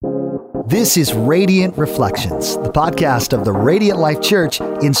This is Radiant Reflections, the podcast of the Radiant Life Church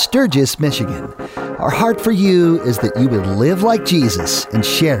in Sturgis, Michigan. Our heart for you is that you would live like Jesus and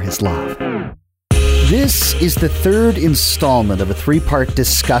share his love. This is the third installment of a three-part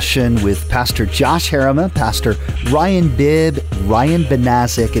discussion with Pastor Josh Harriman, Pastor Ryan Bibb, Ryan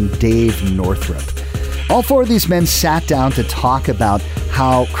Banaszak, and Dave Northrup. All four of these men sat down to talk about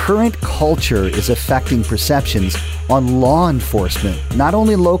how current culture is affecting perceptions on law enforcement, not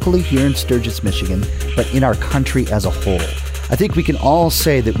only locally here in Sturgis, Michigan, but in our country as a whole. I think we can all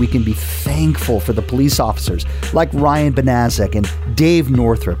say that we can be thankful for the police officers like Ryan Banaszak and Dave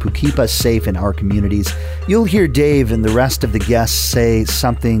Northrup who keep us safe in our communities. You'll hear Dave and the rest of the guests say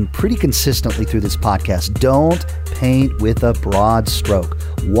something pretty consistently through this podcast. Don't paint with a broad stroke.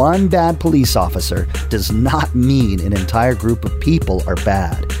 One bad police officer does not mean an entire group of people are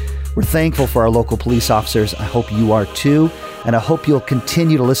bad. We're thankful for our local police officers. I hope you are too. And I hope you'll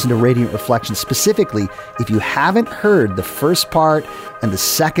continue to listen to Radiant Reflections. Specifically, if you haven't heard the first part and the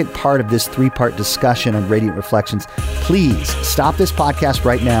second part of this three-part discussion on Radiant Reflections, please stop this podcast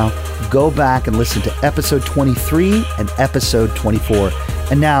right now, go back and listen to episode 23 and episode 24.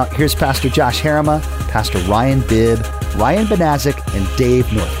 And now, here's Pastor Josh Harriman, Pastor Ryan Bibb, Ryan Banaszak, and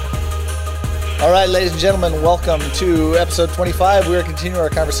Dave Northrup. All right, ladies and gentlemen, welcome to episode 25. We are continuing our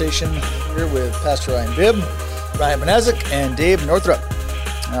conversation here with Pastor Ryan Bibb, Ryan Banaszak, and Dave Northrup.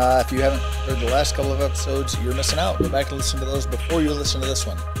 If you haven't heard the last couple of episodes, you're missing out. Go back and listen to those before you listen to this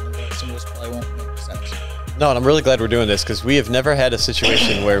one. Some of this probably won't make sense. No, and I'm really glad we're doing this because we have never had a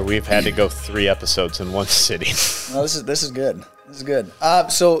situation where we've had to go 3 episodes in one sitting. No, this is good. This is good.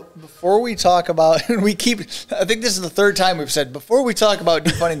 So before we talk about, I think this is the third time we've said, before we talk about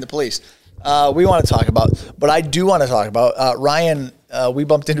defunding the police, we want to talk about, but I do want to talk about, Ryan, we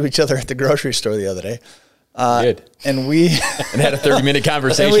bumped into each other at the grocery store the other day. Did. And had a 30-minute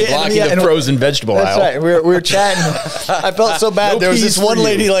conversation blocking the frozen vegetable aisle. That's right. We were chatting. I felt so bad. There was this one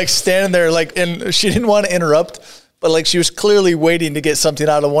lady standing there and she didn't want to interrupt, but she was clearly waiting to get something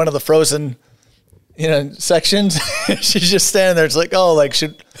out of one of the frozen, sections. She's just standing there. It's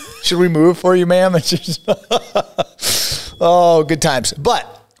should we move for you, ma'am? And she's oh, good times.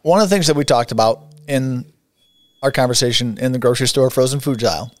 But one of the things that we talked about in our conversation in the grocery store frozen foods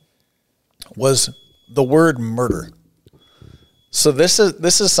aisle was the word murder. So this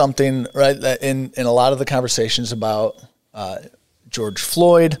is something, right, that in a lot of the conversations about George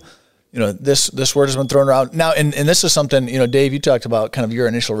Floyd, this word has been thrown around. Now, and this is something, Dave, you talked about kind of your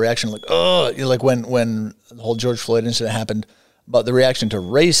initial reaction, when the whole George Floyd incident happened, about the reaction to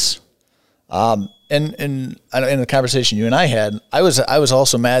race. And in the conversation you and I had, I was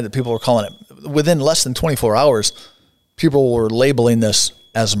also mad that people were calling it, within less than 24 hours, people were labeling this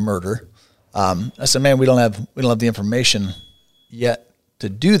as murder. I said, man, we don't have the information yet to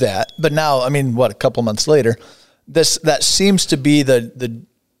do that. But now, a couple months later, that seems to be the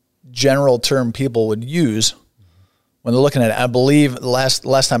general term people would use when they're looking at it. I believe the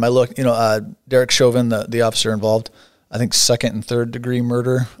last time I looked, Derek Chauvin, the officer involved, I think 2nd and 3rd degree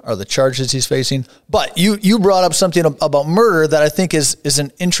murder are the charges he's facing. But you brought up something about murder that I think is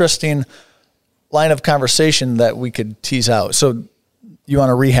an interesting line of conversation that we could tease out. So you want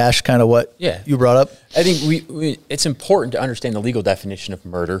to rehash kind of what you brought up? I think it's important to understand the legal definition of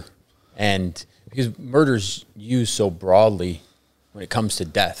murder, and because murder's used so broadly when it comes to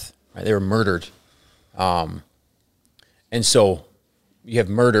death, right? They were murdered. And so you have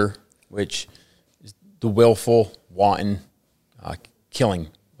murder, which is the willful, wanton killing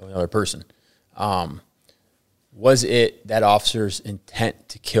of another person. Was it that officer's intent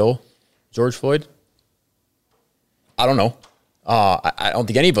to kill George Floyd? I don't know. I don't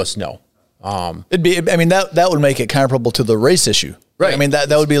think any of us know. That would make it comparable to the race issue, right?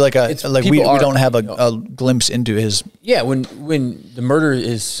 That would be we don't have a glimpse into his. Yeah, when the murder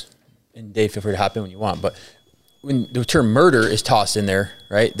is, and Dave, feel free to hop in when you want, but when the term murder is tossed in there,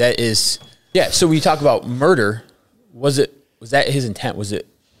 right? That is, So when you talk about murder, was that his intent? Was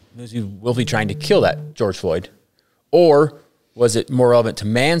he willfully trying to kill that George Floyd, or was it more relevant to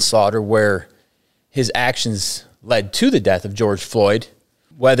manslaughter, where his actions led to the death of George Floyd,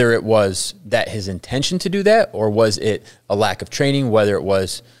 whether it was that his intention to do that, or was it a lack of training, whether it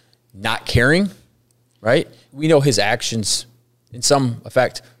was not caring, right? We know his actions, in some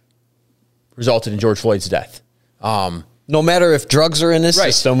effect, resulted in George Floyd's death. No matter if drugs are in his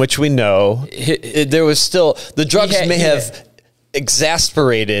system, which we know, there was still, the drugs may have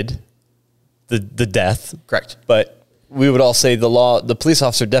exasperated the death. Correct. But we would all say the police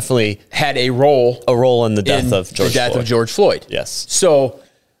officer definitely had a role in the death of George Floyd. Yes. So,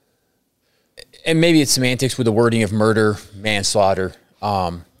 and maybe it's semantics with the wording of murder, manslaughter.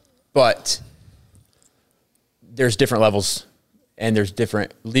 But there's different levels, and there's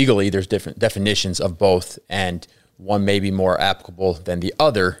different definitions of both, and one may be more applicable than the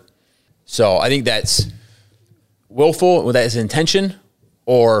other. So I think that's willful, was that his intention,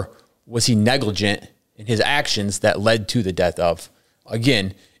 or was he negligent in his actions that led to the death of?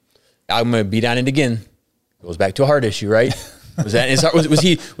 Again, I'm going to beat on it again. Goes back to a heart issue, right? Was that his heart?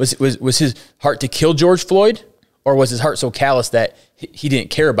 Was his heart to kill George Floyd, or was his heart so callous that he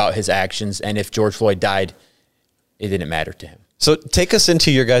didn't care about his actions, and if George Floyd died, it didn't matter to him? So take us into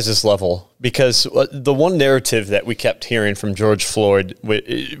your guys' level, because the one narrative that we kept hearing from George Floyd,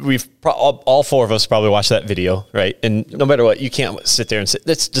 all four of us probably watched that video, right? And no matter what, you can't sit there and say,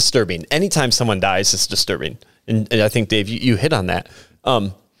 that's disturbing. Anytime someone dies, it's disturbing. And I think, Dave, you hit on that.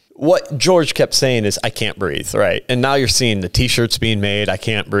 What George kept saying is, I can't breathe, right? And now you're seeing the T-shirts being made, I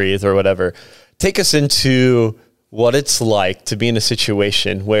can't breathe, or whatever. Take us into what it's like to be in a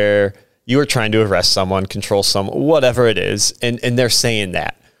situation where you are trying to arrest someone, control someone, whatever it is, and they're saying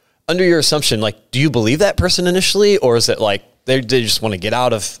that. Under your assumption, like, do you believe that person initially, or is it like they just want to get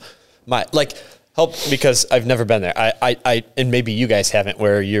out of my, like, help, because I've never been there. I and maybe you guys haven't,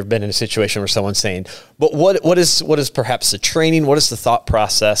 where you've been in a situation where someone's saying, but what is perhaps the training? What is the thought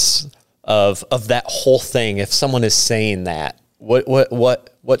process of that whole thing? If someone is saying that,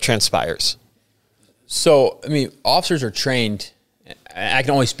 what transpires? So, I mean, officers are trained. I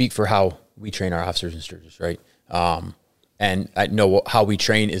can only speak for how we train our officers in Sturgis, right? And I know how we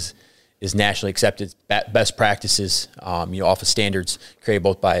train is nationally accepted best practices, off of standards created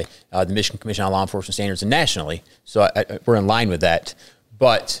both by the Michigan Commission on Law Enforcement Standards and nationally. So we're in line with that.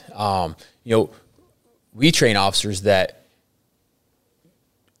 But, we train officers that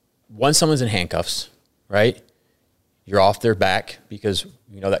once someone's in handcuffs, right, you're off their back because,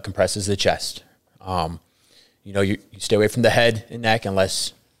 that compresses the chest. You stay away from the head and neck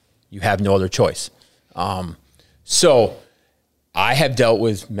unless you have no other choice. So I have dealt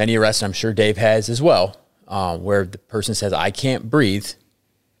with many arrests, and I'm sure Dave has as well, where the person says, I can't breathe,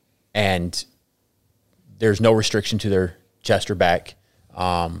 and there's no restriction to their chest or back.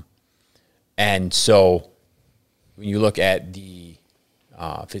 And so when you look at the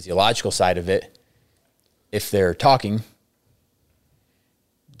physiological side of it, if they're talking,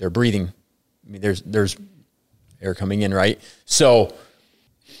 they're breathing. I mean, there's air coming in, right? So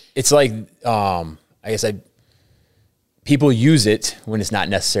it's like, people use it when it's not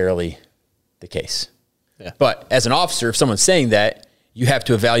necessarily the case. Yeah. But as an officer, if someone's saying that, you have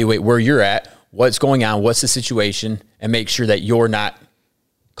to evaluate where you're at, what's going on, what's the situation, and make sure that you're not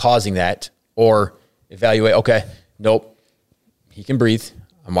causing that, or evaluate, okay, nope, he can breathe.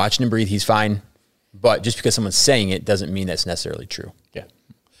 I'm watching him breathe. He's fine. But just because someone's saying it doesn't mean that's necessarily true. Yeah.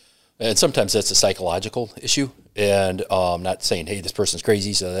 And sometimes that's a psychological issue, and not saying, hey, this person's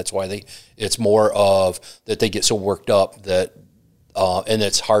crazy, so that's why it's more of that they get so worked up that, and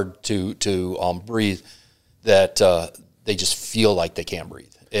it's hard to breathe, that they just feel like they can't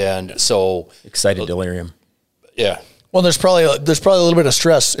breathe. And so excited delirium. Yeah. Well, there's probably a little bit of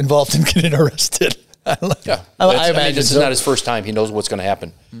stress involved in getting arrested. Yeah. I imagine this is not his first time. He knows what's going to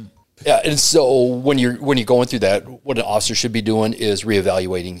happen. Yeah, and so when you're going through that, what an officer should be doing is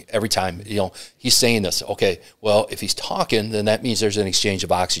reevaluating every time. He's saying this. Okay, well, if he's talking, then that means there's an exchange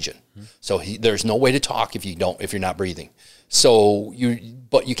of oxygen. So there's no way to talk if you're not breathing. So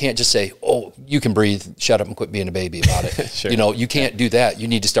but you can't just say, oh, you can breathe, shut up and quit being a baby about it. Sure. You can't do that. You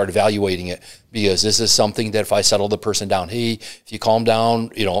need to start evaluating it, because this is something that if I settle the person down, hey, if you calm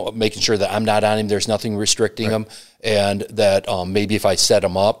down, making sure that I'm not on him, there's nothing restricting him, and that maybe if I set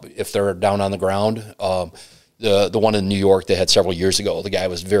him up, if they're down on the ground, the one in New York they had several years ago, the guy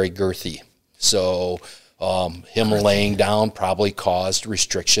was very girthy. So him laying down probably caused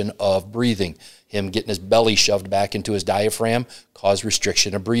restriction of breathing. Him getting his belly shoved back into his diaphragm caused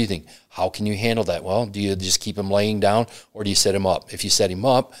restriction of breathing. How can you handle that? Well, do you just keep him laying down, or do you set him up? If you set him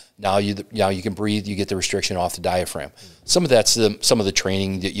up, now you can breathe. You get the restriction off the diaphragm. Some of that's some of the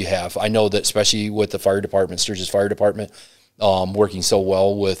training that you have. I know that especially with the fire department, Sturgis Fire Department, working so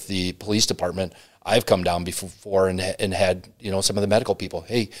well with the police department, I've come down before and had some of the medical people.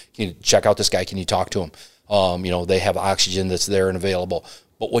 Hey, can you check out this guy? Can you talk to him? They have oxygen that's there and available.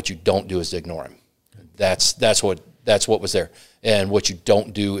 But what you don't do is ignore him. That's what was there. And what you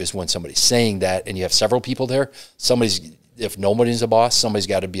don't do is when somebody's saying that and you have several people there, if nobody's a boss, somebody's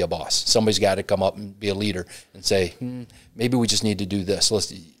got to be a boss. Somebody's got to come up and be a leader and say, maybe we just need to do this.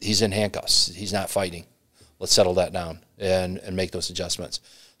 He's in handcuffs. He's not fighting. Let's settle that down and make those adjustments.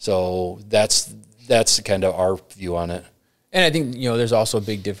 So that's kind of our view on it. And I think, there's also a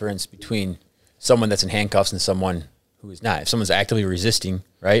big difference between someone that's in handcuffs and someone who is not. If someone's actively resisting,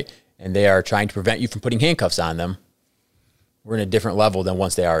 right, and they are trying to prevent you from putting handcuffs on them, we're in a different level than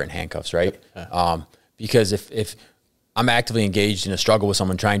once they are in handcuffs, right? Because if I'm actively engaged in a struggle with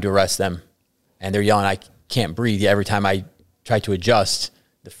someone trying to arrest them and they're yelling, I can't breathe, yet every time I try to adjust,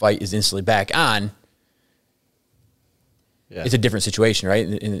 the fight is instantly back on. Yeah. It's a different situation, right?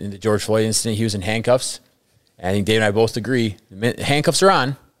 In the George Floyd incident, he was in handcuffs. And I think Dave and I both agree, the minute handcuffs are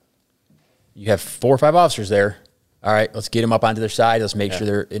on, you have 4 or 5 officers there. All right, let's get them up onto their side. Let's make sure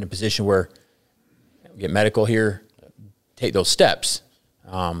they're in a position where we get medical here, take those steps.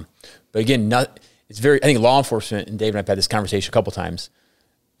 But again, it's I think law enforcement, and Dave and I have had this conversation a couple times,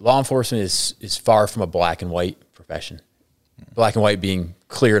 law enforcement is far from a black and white profession. Black and white being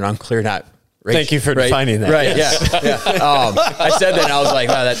clear and unclear, not right. Thank you for defining that. Right, yeah. I said that and I was like,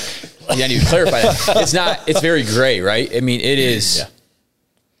 wow, I need to clarify that. It's very gray, right? I mean, it is,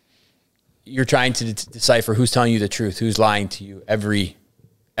 you're trying to decipher who's telling you the truth, who's lying to you every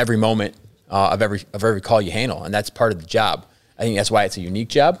moment of every call you handle. And that's part of the job. I think that's why it's a unique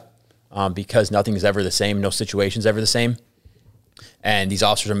job, because nothing is ever the same. No situation's ever the same. And these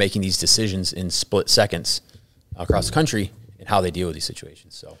officers are making these decisions in split seconds across the country and how they deal with these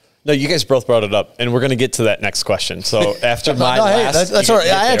situations. So. No, you guys both brought it up, and we're going to get to that next question. So after my last, that's all right.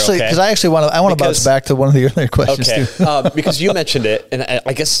 I actually want to bounce back to one of the earlier questions too, because you mentioned it, and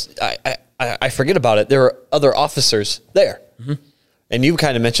I guess I forget about it. There are other officers there, and you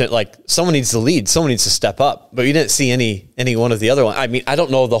kind of mentioned like someone needs to lead, someone needs to step up, but you didn't see any one of the other one. I mean, I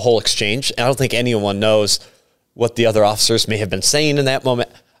don't know the whole exchange. I don't think anyone knows what the other officers may have been saying in that moment.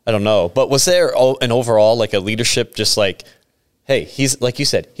 I don't know, but was there an overall like a leadership, just like, hey, he's like you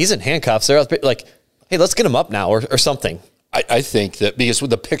said, he's in handcuffs. They're like, hey, let's get him up now or something. I think that because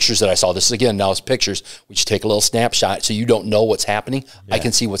with the pictures that I saw, this again, now it's pictures, we just take a little snapshot so you don't know what's happening. Yeah. I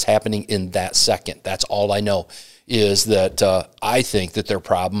can see what's happening in that second. That's all I know is that I think that their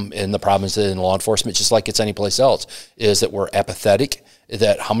problem, and the problem is in law enforcement, just like it's any place else, is that we're apathetic,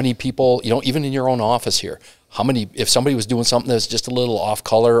 that how many people, even in your own office here, if somebody was doing something that's just a little off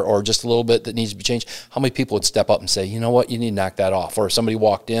color or just a little bit that needs to be changed, how many people would step up and say, you know what, you need to knock that off? Or if somebody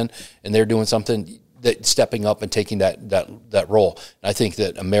walked in and they're doing something, that stepping up and taking that role. And I think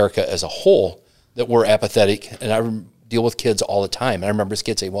that America as a whole, that we're apathetic, and I deal with kids all the time. And I remember this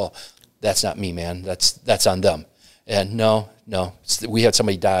kid saying, well, that's not me, man. That's on them. And no, we had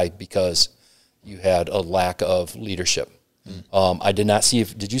somebody die because you had a lack of leadership. I did not see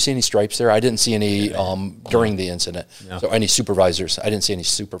did you see any stripes there? I didn't see any during the incident. No. So any supervisors? I didn't see any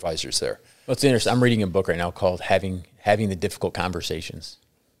supervisors there. Well, it's interesting. I'm reading a book right now called Having the Difficult Conversations.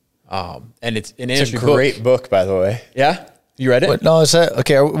 And it's a great book, by the way. Yeah? You read it? What, no, it's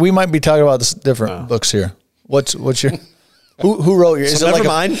okay. We might be talking about this different books here. What's your who wrote your? Is it like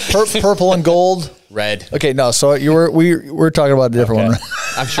mine? Purple and gold? Red. Okay, no. So we're talking about a different one.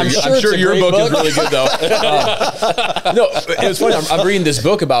 I'm sure your book is really good though. No, it was funny. I'm reading this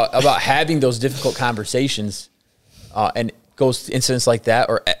book about having those difficult conversations, and it goes to incidents like that,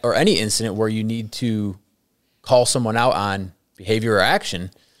 or any incident where you need to call someone out on behavior or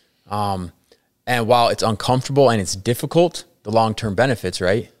action. And while it's uncomfortable and it's difficult, the long-term benefits,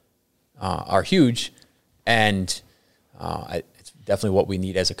 right, are huge, and it's definitely what we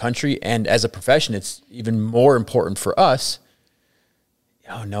need as a country and as a profession. It's even more important for us.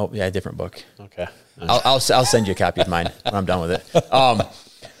 Oh no, yeah, different book. Okay, I'll send you a copy of mine when I'm done with it.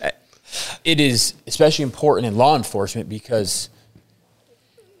 It is especially important in law enforcement because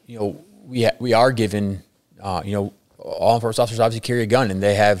we are given law enforcement officers obviously carry a gun and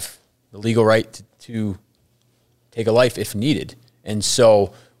they have the legal right to take a life if needed, and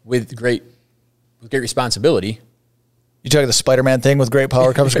so with great responsibility. You talking the Spider-Man thing with great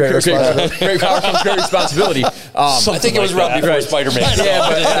power comes great responsibility. Great power comes great responsibility. I think it was right before Spider-Man. Yeah,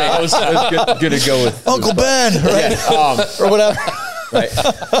 but I was good to go with Uncle Ben, right? Yeah, or whatever. Right.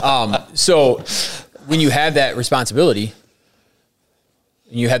 So when you have that responsibility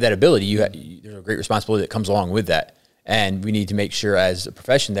and you have that ability, there's a great responsibility that comes along with that, and we need to make sure as a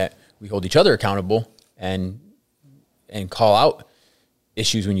profession that we hold each other accountable and call out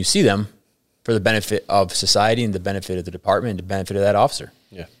issues when you see them, for the benefit of society and the benefit of the department and the benefit of that officer.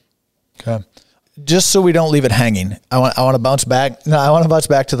 Yeah. Okay. Just so we don't leave it hanging, I want to bounce back. No, I want to bounce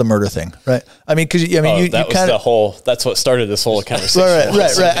back to the murder thing, right? I mean, because that's what started this whole conversation.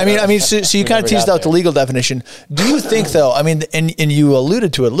 Right. I mean, so you kind of teased out the legal definition. Do you think, though? I mean, and you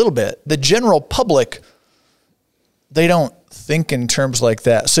alluded to it a little bit. The general public, they don't think in terms like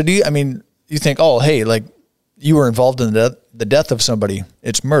that. So do you? I mean, you think, oh, hey, like you were involved in the death of somebody,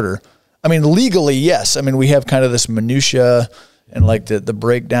 it's murder. I mean, legally, yes. I mean, we have kind of this minutia and like the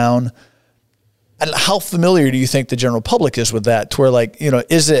breakdown. And how familiar do you think the general public is with that? To where like,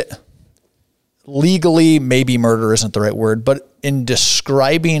 is it legally, maybe murder isn't the right word, but in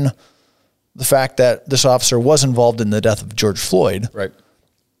describing the fact that this officer was involved in the death of George Floyd. Right.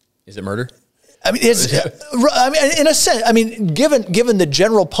 Is it murder? I mean, in a sense, given the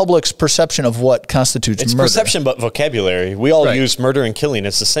general public's perception of what constitutes it's murder. Perception, but vocabulary. We all use murder and killing.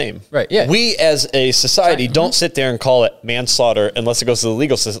 It's the same. Right. Yeah. We as a society don't sit there and call it manslaughter unless it goes to the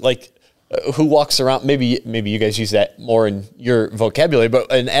legal system. Like, who walks around? Maybe you guys use that more in your vocabulary,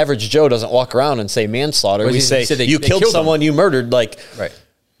 but an average Joe doesn't walk around and say manslaughter. We say you killed someone, you murdered. Like, right.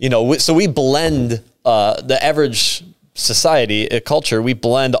 So we blend the average society, a culture, we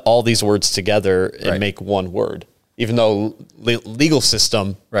blend all these words together and make one word, even though legal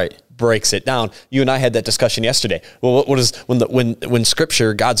system breaks it down. You and I had that discussion yesterday. Well, what is when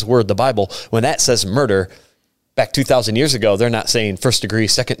Scripture, God's word, the Bible, when that says murder, back 2,000 years ago, they're not saying first degree,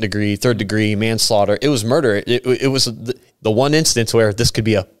 second degree, third degree, manslaughter. It was murder. It was the one instance where this could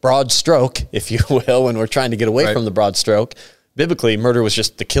be a broad stroke, if you will, when we're trying to get away from the broad stroke. Biblically, murder was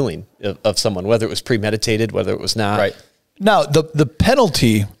just the killing of someone, whether it was premeditated, whether it was not. Right. Now, the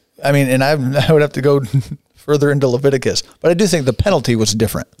penalty, I mean, and I would have to go further into Leviticus, but I do think the penalty was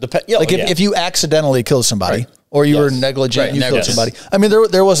different. If you accidentally killed somebody or you were negligent, and you killed somebody. I mean,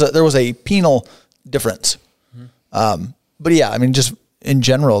 there was a penal difference. But yeah, I mean, just in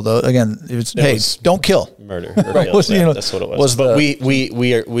general, though, again, don't kill. Murder. That's what it was. But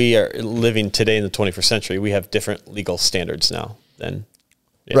we are living today in the 21st century. We have different legal standards now than.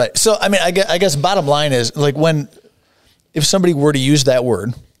 Yeah. Right. So, I mean, I guess bottom line is, like, if somebody were to use that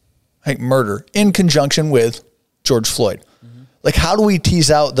word, like murder, in conjunction with George Floyd, like, how do we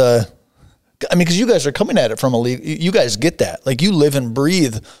tease out because you guys are coming at it from you guys get that. Like, you live and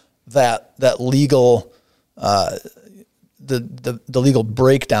breathe that legal, the legal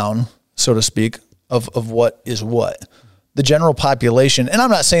breakdown, so to speak, of what is what. The general population, and I'm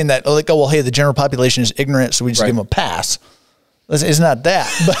not saying that, like, oh, well, hey, the general population is ignorant, so we just give them a pass. It's not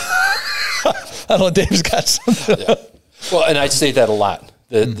that. But I don't know, Dave's got something. Yeah. Well, and I say that a lot,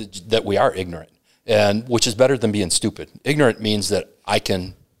 that we are ignorant, and which is better than being stupid. Ignorant means that I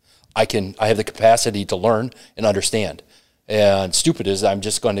have the capacity to learn and understand. And stupid is I'm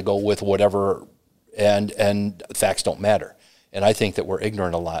just going to go with whatever, and facts don't matter. And I think that we're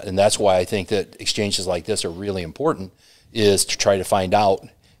ignorant a lot. And that's why I think that exchanges like this are really important, is to try to find out.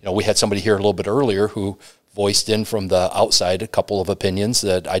 We had somebody here a little bit earlier who voiced in from the outside a couple of opinions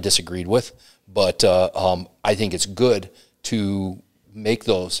that I disagreed with. But I think it's good to make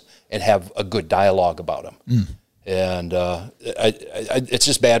those and have a good dialogue about them. And it's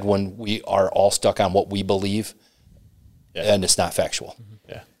just bad when we are all stuck on what we believe and it's not factual.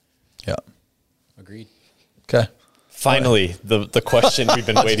 Yeah. Agreed. Okay. Finally, the question we've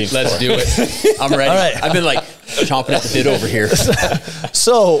been waiting for. Let's do it. I'm ready. All right. I've been like chomping at the bit over here.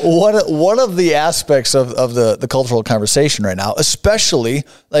 So one of the aspects of the cultural conversation right now, especially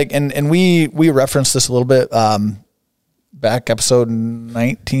like, and we referenced this a little bit, back episode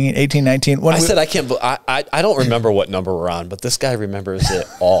 18, 19. I said, I don't remember what number we're on, but this guy remembers it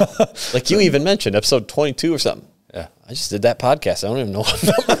all. Like, you even mentioned episode 22 or something. Yeah, I just did that podcast. I don't even know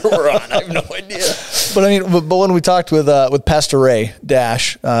what number we're on. I have no idea. But I mean, but when we talked with Pastor Ray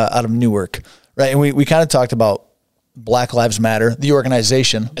Dash out of Newark, right, and we kind of talked about Black Lives Matter, the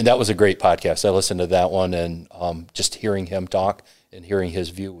organization, and that was a great podcast. I listened to that one, and just hearing him talk and hearing his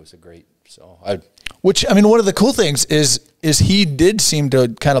view was a great. Which, I mean, one of the cool things is he did seem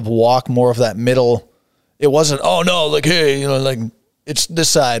to kind of walk more of that middle. It wasn't, oh no, like, hey, like, it's this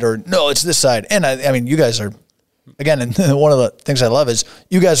side, or no, it's this side. And I mean, you guys are. Again, and one of the things I love is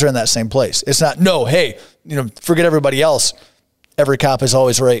you guys are in that same place. It's not, no, hey, forget everybody else. Every cop is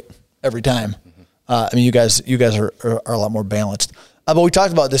always right every time. I mean, you guys are a lot more balanced. But we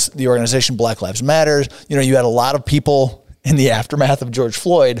talked about this, the organization Black Lives Matter. You had a lot of people in the aftermath of George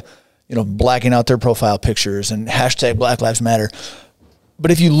Floyd, blacking out their profile pictures and hashtag Black Lives Matter.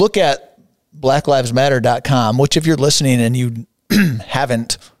 But if you look at blacklivesmatter.com, which if you're listening and you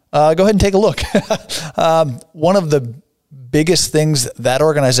haven't, go ahead and take a look. One of the biggest things that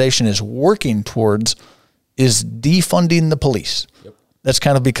organization is working towards is defunding the police. Yep. That's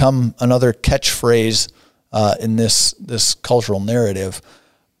kind of become another catchphrase in this cultural narrative.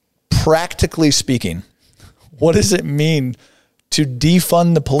 Practically speaking, what does it mean to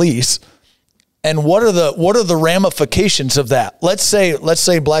defund the police? And what are the ramifications of that? Let's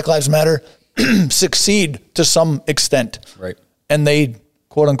say Black Lives Matter succeed to some extent. Right. And they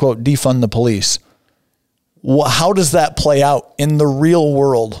quote unquote defund the police. How does that play out in the real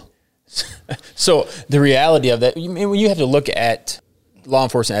world? So the reality of that, you have to look at law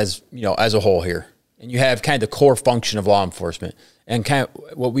enforcement as a whole here, and you have kind of the core function of law enforcement, and kind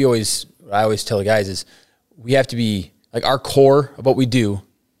of what we always what I always tell the guys is we have to be like, our core of what we do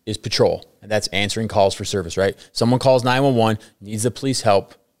is patrol, and that's answering calls for service, right? Someone calls 911, needs the police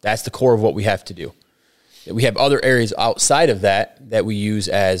help. That's the core of what we have to do. We have other areas outside of that we use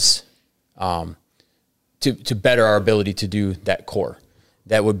as to better our ability to do that core.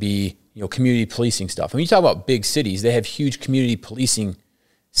 That would be, community policing stuff. When you talk about big cities, they have huge community policing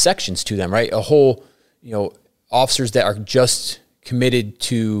sections to them, right? A whole, officers that are just committed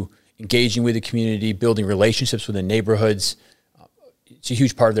to engaging with the community, building relationships with the neighborhoods. It's a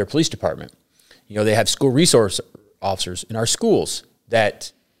huge part of their police department. They have school resource officers in our schools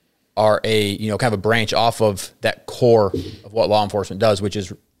that are kind of a branch off of that core of what law enforcement does, which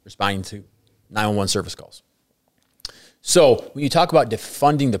is responding to 911 service calls. So when you talk about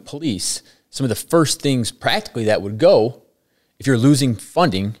defunding the police, some of the first things practically that would go, if you're losing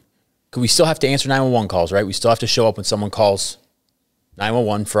funding, because we still have to answer 911 calls, right? We still have to show up when someone calls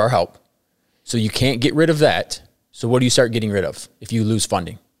 911 for our help. So you can't get rid of that. So what do you start getting rid of if you lose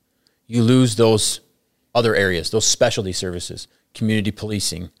funding? You lose those other areas, those specialty services, community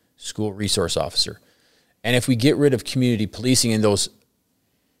policing, school resource officer. And if we get rid of community policing and those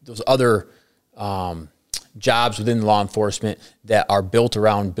other jobs within law enforcement that are built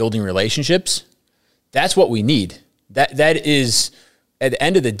around building relationships, that's what we need. That is, at the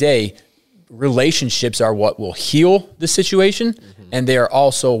end of the day, relationships are what will heal the situation, and they are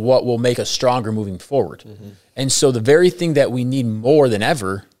also what will make us stronger moving forward. And so the very thing that we need more than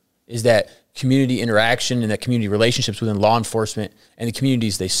ever is that community interaction and that community relationships within law enforcement and the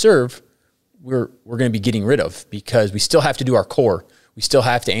communities they serve, we're going to be getting rid of, because we still have to do our core. We still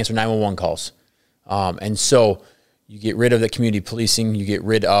have to answer 911 calls. And so you get rid of the community policing, you get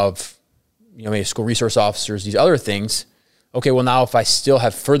rid of, maybe school resource officers, these other things. Okay, well, now if I still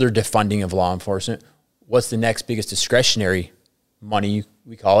have further defunding of law enforcement, what's the next biggest discretionary money,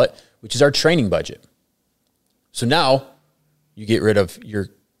 we call it, which is our training budget. So now you get rid of your,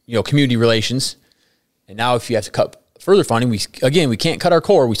 community relations. And now if you have to cut further funding, we can't cut our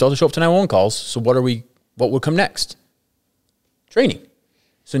core. We still have to show up to 911 calls. So what would come next? Training.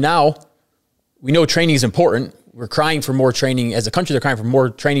 So now we know training is important. We're crying for more training. As a country, they're crying for more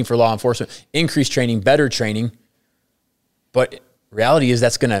training for law enforcement, increased training, better training. But reality is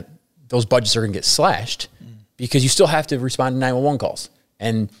those budgets are going to get slashed because you still have to respond to 911 calls.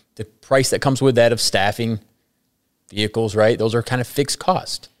 And the price that comes with that of staffing, vehicles, right? Those are kind of fixed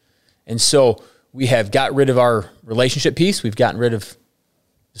cost. And so we have got rid of our relationship piece. We've gotten rid of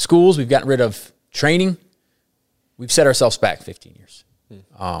the schools. We've gotten rid of training. We've set ourselves back 15 years.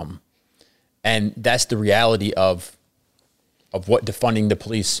 And that's the reality of what defunding the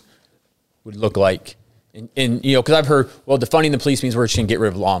police would look like. And because I've heard, well, defunding the police means we're just going to get rid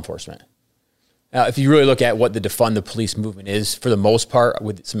of law enforcement. Now, if you really look at what the defund the police movement is, for the most part,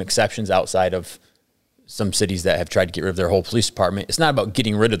 with some exceptions outside of some cities that have tried to get rid of their whole police department, it's not about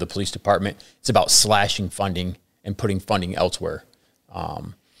getting rid of the police department. It's about slashing funding and putting funding elsewhere.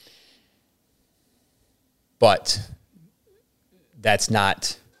 But that's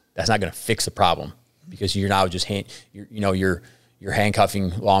not going to fix the problem, because you're now just you're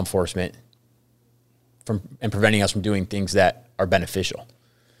handcuffing law enforcement and preventing us from doing things that are beneficial.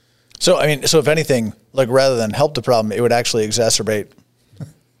 So if anything, like, rather than help the problem, it would actually exacerbate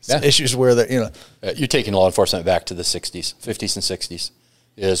issues where you're taking law enforcement back to the 60s, 50s and 60s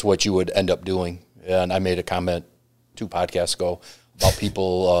is what you would end up doing. And I made a comment 2 podcasts ago about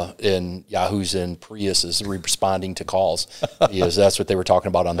people in Yahoos and Priuses responding to calls, because that's what they were talking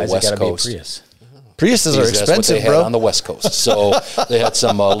about on the West Coast. Priuses are expensive, that's what they bro. had on the West Coast. So they had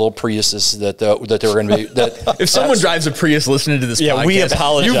some little Priuses that they were going to be. If someone drives a Prius listening to this podcast, we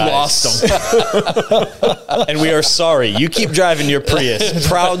apologize. You've lost them. And we are sorry. You keep driving your Prius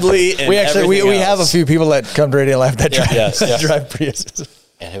proudly. And we have a few people that come to Radio Life that drive, drive Priuses.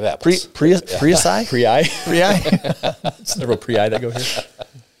 And have apples. Prius-i? Pri-i? Several Pri-i that go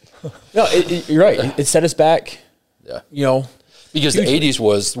here. No, you're right. It set us back. Yeah. Because the 80s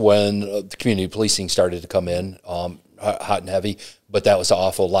was when the community policing started to come in, hot and heavy, but that was an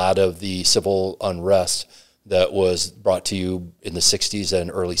awful lot of the civil unrest that was brought to you in the 60s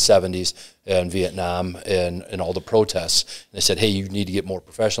and early 70s and Vietnam and all the protests. And they said, hey, you need to get more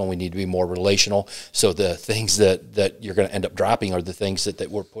professional. We need to be more relational. So the things that you're going to end up dropping are the things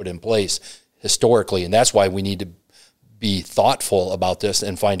that were put in place historically. And that's why we need to be thoughtful about this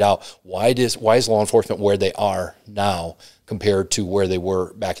and find out why is law enforcement where they are now compared to where they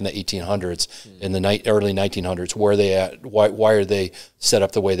were back in the 1800s, in the early 1900s. Where are they at? Why are they set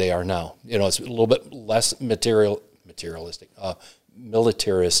up the way they are now? It's a little bit less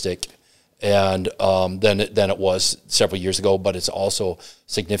militaristic, and than it was several years ago. But it's also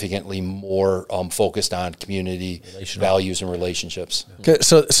significantly more focused on community values and relationships. Okay,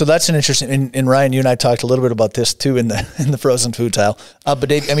 so that's an interesting. And Ryan, you and I talked a little bit about this too in the frozen food tile. But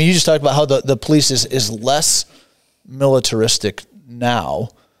Dave, I mean, you just talked about how the police is less militaristic now.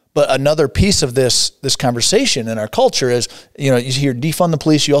 But another piece of this conversation in our culture is, you hear defund the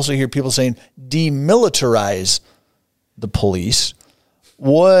police. You also hear people saying demilitarize the police.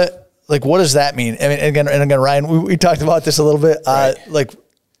 What does that mean? I mean, again, Ryan, we talked about this a little bit. Right.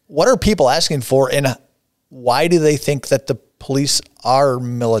 What are people asking for, and why do they think that the police are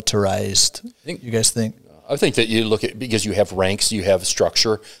militarized? You guys think? I think that you look at, because you have ranks, you have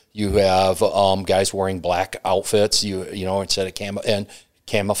structure, you have guys wearing black outfits, instead of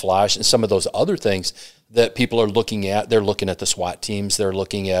camouflage, and some of those other things that people are looking at. They're looking at the SWAT teams. They're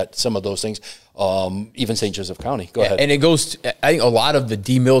looking at some of those things. Even St. Joseph County. Go ahead. And it goes, I think a lot of the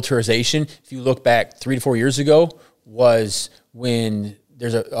demilitarization, if you look back 3 to 4 years ago, was when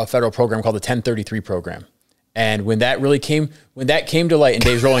there's a federal program called the 1033 program. And when that came to light, and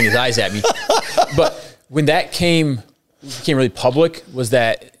Dave's rolling his eyes at me, but when that became really public, was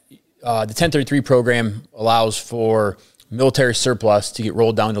that the 1033 program allows for military surplus to get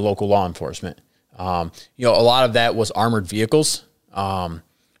rolled down to local law enforcement. A lot of that was armored vehicles.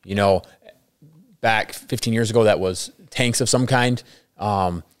 Back 15 years ago, that was tanks of some kind,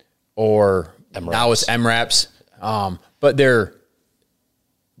 or MRAPs. Now it's MRAPs. But they're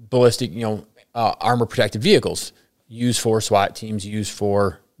ballistic, armor protected vehicles used for SWAT teams, used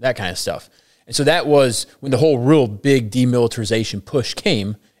for that kind of stuff. And so that was when the whole real big demilitarization push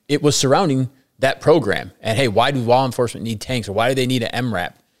came. It was surrounding that program. And hey, why do law enforcement need tanks, or why do they need an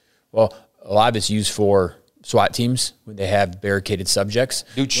MRAP? Well, a lot of it's used for SWAT teams when they have barricaded subjects.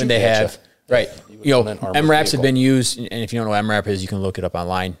 When they have, right. MRAPs have been used, and if you don't know what MRAP is, you can look it up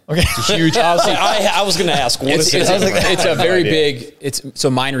online. Okay. It's a huge. I was going to ask, what is it? It's a very big,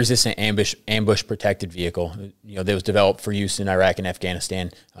 mine resistant ambush protected vehicle. That was developed for use in Iraq and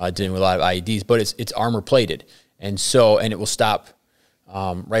Afghanistan, dealing with a lot of IEDs, but it's armor plated. And it will stop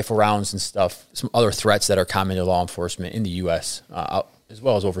rifle rounds and stuff, some other threats that are common to law enforcement in the U.S., as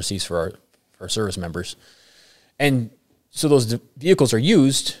well as overseas for our service members. And so those vehicles are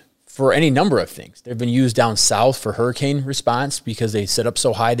used for any number of things. They've been used down south for hurricane response because they set up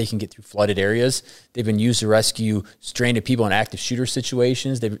so high they can get through flooded areas. They've been used to rescue stranded people in active shooter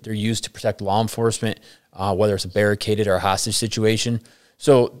situations. They're used to protect law enforcement, whether it's a barricaded or a hostage situation.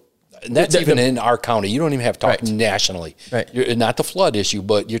 So and that's even in our county. You don't even have to talk nationally. Right. You're, not the flood issue,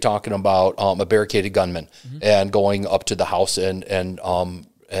 but you're talking about a barricaded gunman and going up to the house and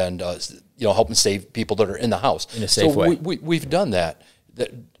helping save people that are in the house in a safe way. We've done that.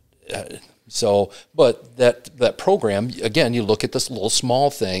 But that program, again, you look at this little small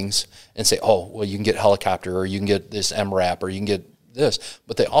things and say, oh, well, you can get helicopter, or you can get this MRAP, or you can get this.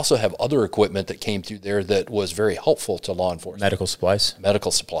 But they also have other equipment that came through there that was very helpful to law enforcement. Medical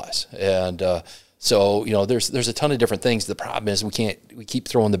supplies. And so there's a ton of different things. The problem is we keep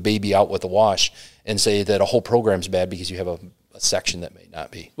throwing the baby out with the wash and say that a whole program's bad because you have a section that may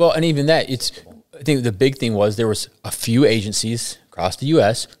not be. Well, and even that, I think the big thing was there was a few agencies across the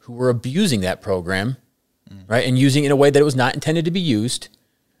U.S. who were abusing that program, right, and using it in a way that it was not intended to be used,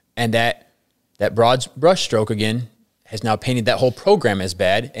 and that broad brush stroke again has now painted that whole program as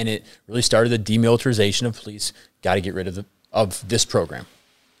bad, and it really started the demilitarization of police. Got to get rid of this program.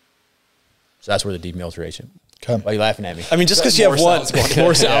 So that's where the demilitarization. Okay. Why are you laughing at me? I mean, just because you have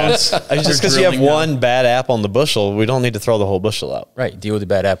more sounds. Just because you have one bad apple on the bushel, we don't need to throw the whole bushel out. Right. Deal with the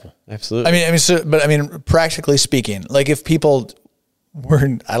bad apple. Absolutely. I mean, practically speaking, like if people were,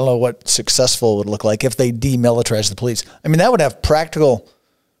 I don't know what successful would look like if they demilitarized the police. I mean, that would have practical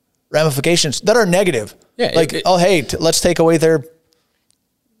ramifications that are negative. Yeah. Let's take away their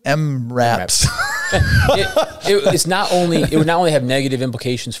MRAPs. It would not only have negative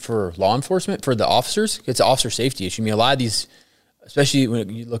implications for law enforcement, for the officers. It's an officer safety issue. I mean, a lot of these, especially when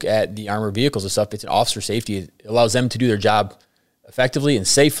you look at the armored vehicles and stuff, it's an officer safety. It allows them to do their job effectively and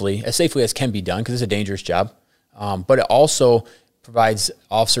safely as can be done, because it's a dangerous job. But it also provides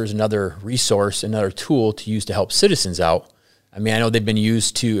officers another resource, another tool to use to help citizens out. I mean, I know they've been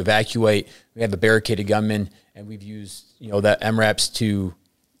used to evacuate. We have a barricaded gunman, and we've used that MRAPs to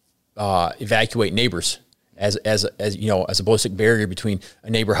evacuate neighbors as a ballistic barrier between a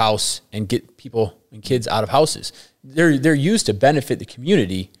neighbor house and get people and kids out of houses. They're used to benefit the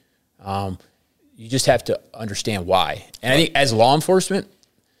community. You just have to understand why. And I think as law enforcement,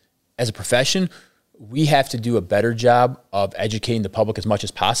 as a profession, we have to do a better job of educating the public as much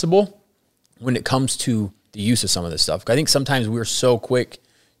as possible when it comes to the use of some of this stuff. I think sometimes we're so quick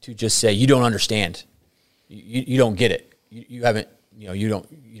to just say, you don't understand. You don't get it. You haven't, you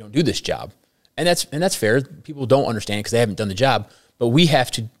don't do this job. And that's fair. People don't understand because they haven't done the job. But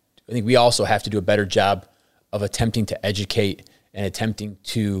I think we also have to do a better job of attempting to educate and attempting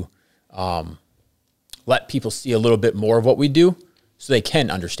to let people see a little bit more of what we do so they can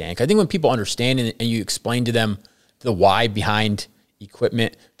understand. 'Cause I think when people understand and you explain to them the why behind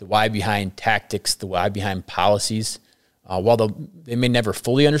equipment, the why behind tactics, the why behind policies, while they may never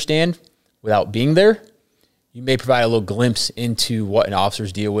fully understand without being there, you may provide a little glimpse into what an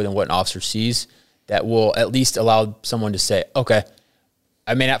officer's deal with and what an officer sees that will at least allow someone to say, okay,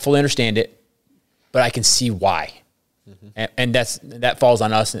 I may not fully understand it, but I can see why. Mm-hmm. And that falls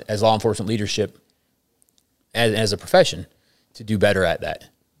on us as law enforcement leadership as a profession to do better at that.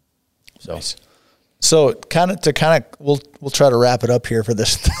 So, nice. So we'll try to wrap it up here for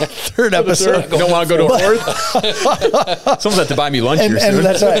this third episode. You don't want to go to a fourth? Someone's have to buy me lunch here soon. And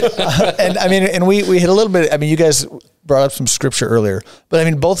that's right. And we hit a little bit. I mean, you guys brought up some scripture earlier, but I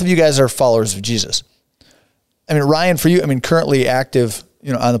mean, both of you guys are followers of Jesus. I mean, Ryan, for you, I mean, currently active,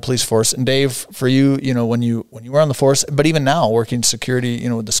 on the police force, and Dave, for you, when you were on the force, but even now working security,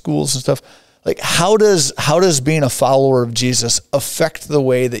 with the schools and stuff, like how does being a follower of Jesus affect the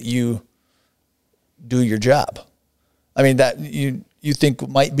way that you do your job? I mean, that you think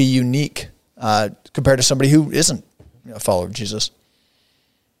might be unique compared to somebody who isn't a follower of Jesus.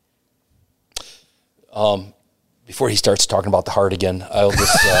 Before he starts talking about the heart again, I'll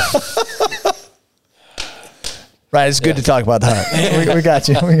just. Right, it's good to talk about the heart. We got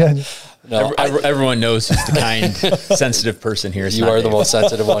you. No, everyone knows who's the kind, sensitive person here. You are the most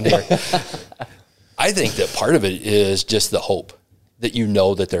sensitive one here. I think that part of it is just the hope that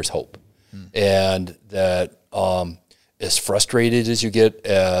that there's hope. And that as frustrated as you get,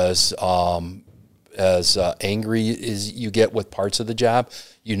 as angry as you get with parts of the job,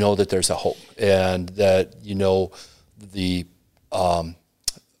 that there's a hope, and that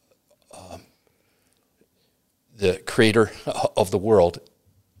the creator of the world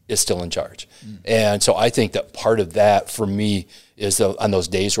is still in charge. And so I think that part of that for me is on those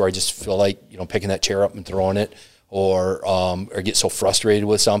days where I just feel like picking that chair up and throwing it, or get so frustrated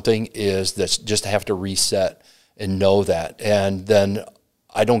with something, is that just have to reset and know that. And then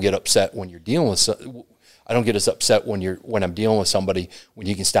I don't get upset when you're dealing with. I don't get as upset when I'm dealing with somebody when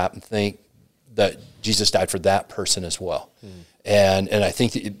you can stop and think that Jesus died for that person as well. And I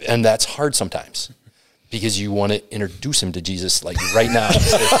think and that's hard sometimes, because you want to introduce him to Jesus like right now.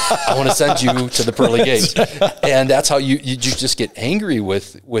 I want to send you to the pearly gates, and that's how you just get angry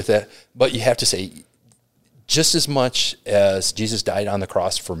with it. But you have to say, just as much as Jesus died on the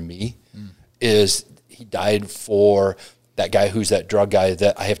cross for me, is he died for that guy who's that drug guy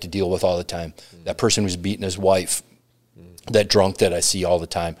that I have to deal with all the time, that person who's beating his wife, that drunk that I see all the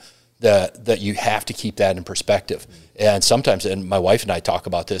time, that you have to keep that in perspective. And sometimes, and my wife and I talk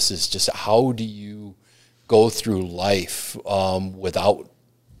about this, is just how do you go through life without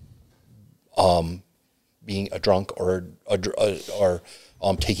being a drunk or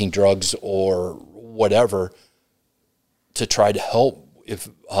taking drugs or whatever, to try to help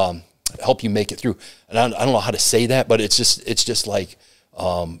you make it through. And I don't know how to say that, but it's just like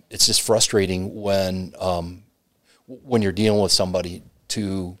it's just frustrating when you're dealing with somebody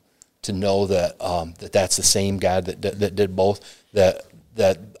to know that that's the same God that did both,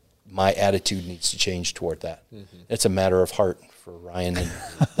 that my attitude needs to change toward that. Mm-hmm. It's a matter of heart for Ryan, and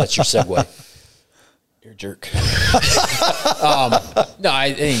that's your segue. You're a jerk. No,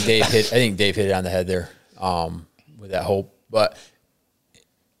 I think Dave hit it on the head there with that hope. But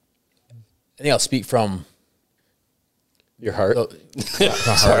I think I'll speak from your heart.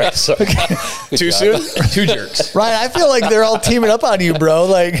 Sorry. Too soon? Two jerks. Ryan, I feel like they're all teaming up on you, bro.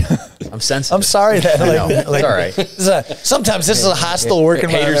 Like, I'm sensitive. I'm sorry that. It's all right. Sometimes this is a hostile work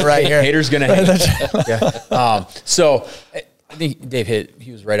environment right here. Haters gonna hate. Yeah. So I think Dave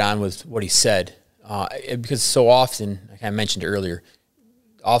he was right on with what he said, because so often, like I mentioned earlier,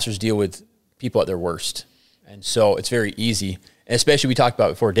 officers deal with people at their worst, and so it's very easy. And especially we talked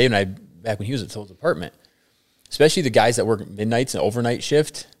about before, Dave and I, back when he was at Toll's department, especially the guys that work midnights and overnight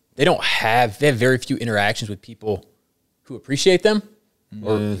shift, they have very few interactions with people who appreciate them,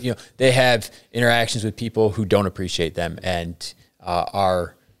 or they have interactions with people who don't appreciate them and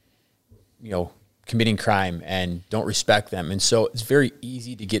are committing crime and don't respect them. And so it's very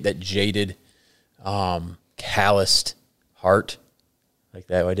easy to get that jaded, calloused heart, like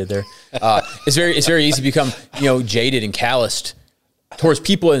that what I did there. It's very easy to become jaded and calloused towards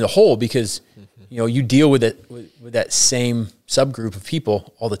people in the whole, because you deal with it with that same subgroup of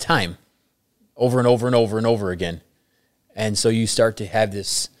people all the time, over and over and over and over again. And so you start to have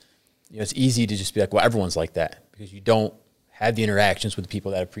this, it's easy to just be like, well, everyone's like that, because you don't have the interactions with the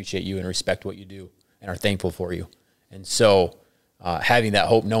people that appreciate you and respect what you do and are thankful for you. And so having that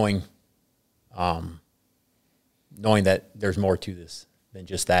hope, knowing that there's more to this than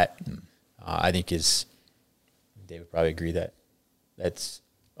just that, I think Dave would probably agree that's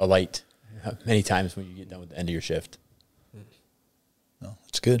a light many times when you get done with the end of your shift. No,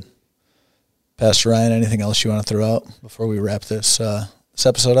 that's good. Pastor Ryan, anything else you want to throw out before we wrap this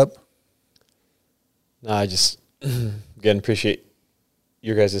episode up? No, I just, again, appreciate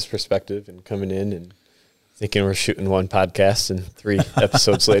your guys' perspective and coming in and thinking we're shooting one podcast and 3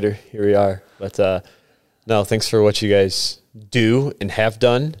 episodes later, here we are. But no, thanks for what you guys do and have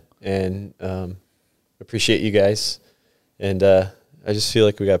done, and appreciate you guys. And I just feel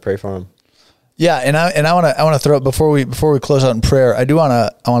like we got to pray for them. Yeah, and I want to throw it before we close out in prayer. I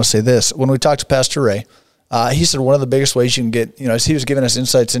want to say this. When we talked to Pastor Ray, he said one of the biggest ways you can get, as he was giving us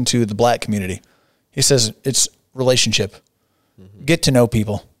insights into the Black community, he says it's relationship. Mm-hmm. Get to know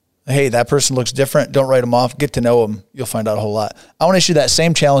people. Hey, that person looks different. Don't write them off. Get to know them. You'll find out a whole lot. I want to issue that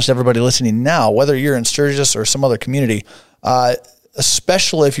same challenge to everybody listening now, whether you're in Sturgis or some other community,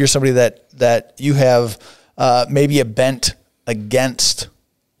 especially if you're somebody that you have maybe a bent against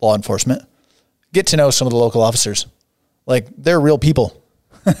law enforcement. Get to know some of the local officers. Like, they're real people.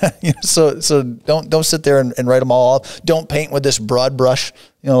 So don't sit there and write them all off. Don't paint with this broad brush,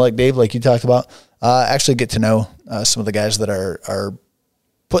 like Dave, like you talked about. Actually get to know some of the guys that are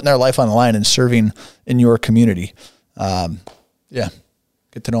putting their life on the line and serving in your community. Get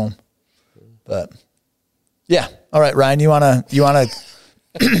to know them. But yeah. All right, Ryan, you want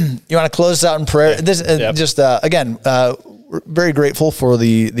to close us out in prayer? This again, we're very grateful for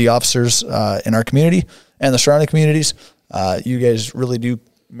the officers in our community and the surrounding communities. You guys really do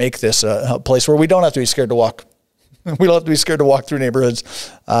make this a place where we don't have to be scared to walk. We don't have to be scared to walk through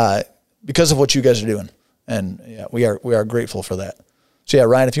neighborhoods because of what you guys are doing. And yeah, we are grateful for that. So yeah,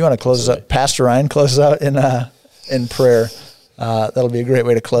 Ryan, if you want to close us up, Pastor Ryan, close us out in prayer. That'll be a great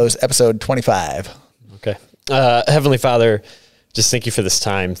way to close episode 25. Okay. Heavenly Father, just thank you for this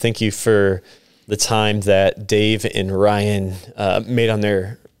time. Thank you for the time that Dave and Ryan made on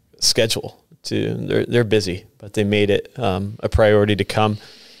their schedule. They're busy, but they made it a priority to come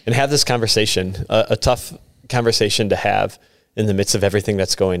and have this conversation, a tough conversation to have in the midst of everything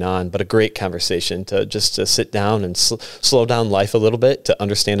that's going on, but a great conversation to sit down and slow down life a little bit, to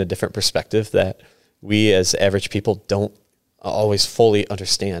understand a different perspective that we as average people don't always fully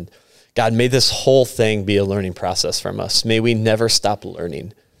understand. God, may this whole thing be a learning process from us. May we never stop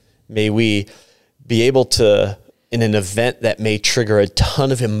learning. May we be able to, in an event that may trigger a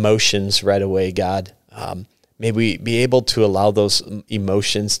ton of emotions right away, God, may we be able to allow those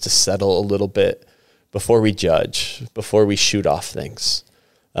emotions to settle a little bit before we judge, before we shoot off things.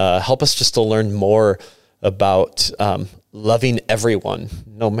 Help us just to learn more about loving everyone,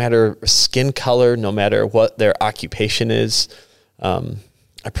 no matter skin color, no matter what their occupation is.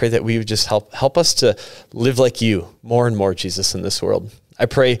 I pray that we would just help us to live like you more and more, Jesus, in this world. I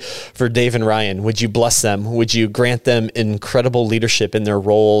pray for Dave and Ryan. Would you bless them? Would you grant them incredible leadership in their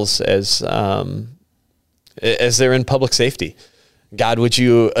roles as they're in public safety? God, would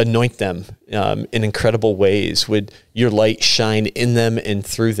you anoint them in incredible ways? Would your light shine in them and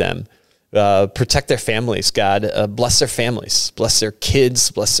through them? Protect their families, God. Bless their families. Bless their kids.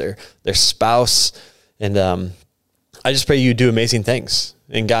 Bless their spouse. And I just pray you do amazing things.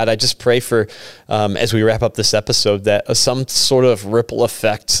 And God, I just pray for, as we wrap up this episode, that some sort of ripple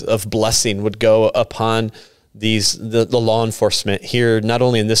effect of blessing would go upon the law enforcement here, not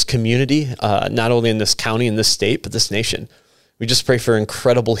only in this community, not only in this county, in this state, but this nation. We just pray for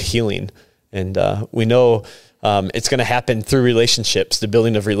incredible healing. And we know it's going to happen through relationships, the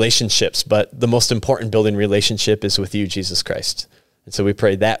building of relationships, but the most important building relationship is with you, Jesus Christ. And so we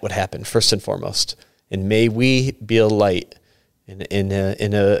pray that would happen first and foremost. And may we be a light in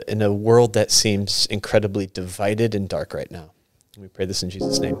a world that seems incredibly divided and dark right now. We pray this in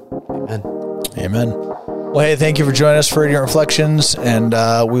Jesus' name. Amen. Amen. Well, hey, thank you for joining us for Radiant Reflections, and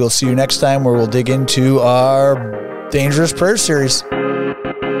we will see you next time, where we'll dig into our Dangerous Prayer series.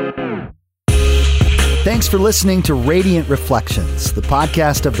 Thanks for listening to Radiant Reflections, the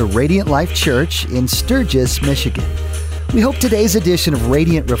podcast of the Radiant Life Church in Sturgis, Michigan. We hope today's edition of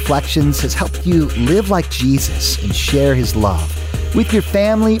Radiant Reflections has helped you live like Jesus and share his love with your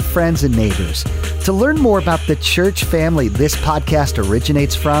family, friends, and neighbors. To learn more about the church family this podcast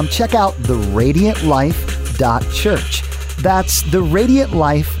originates from, check out theradiantlife.church. That's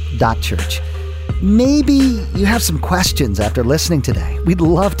theradiantlife.church. Maybe you have some questions after listening today. We'd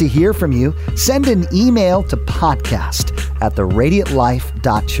love to hear from you. Send an email to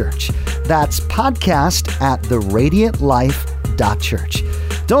podcast@theradiantlife.church. That's podcast@theradiantlife.church.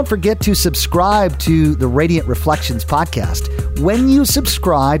 Don't forget to subscribe to the Radiant Reflections podcast. When you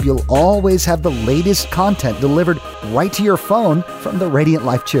subscribe, you'll always have the latest content delivered right to your phone from the Radiant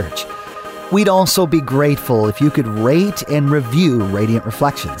Life Church. We'd also be grateful if you could rate and review Radiant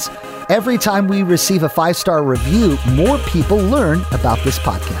Reflections. Every time we receive a 5-star review, more people learn about this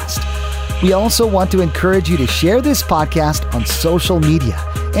podcast. We also want to encourage you to share this podcast on social media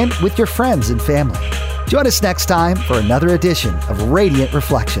and with your friends and family. Join us next time for another edition of Radiant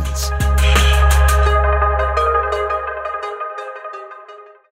Reflections.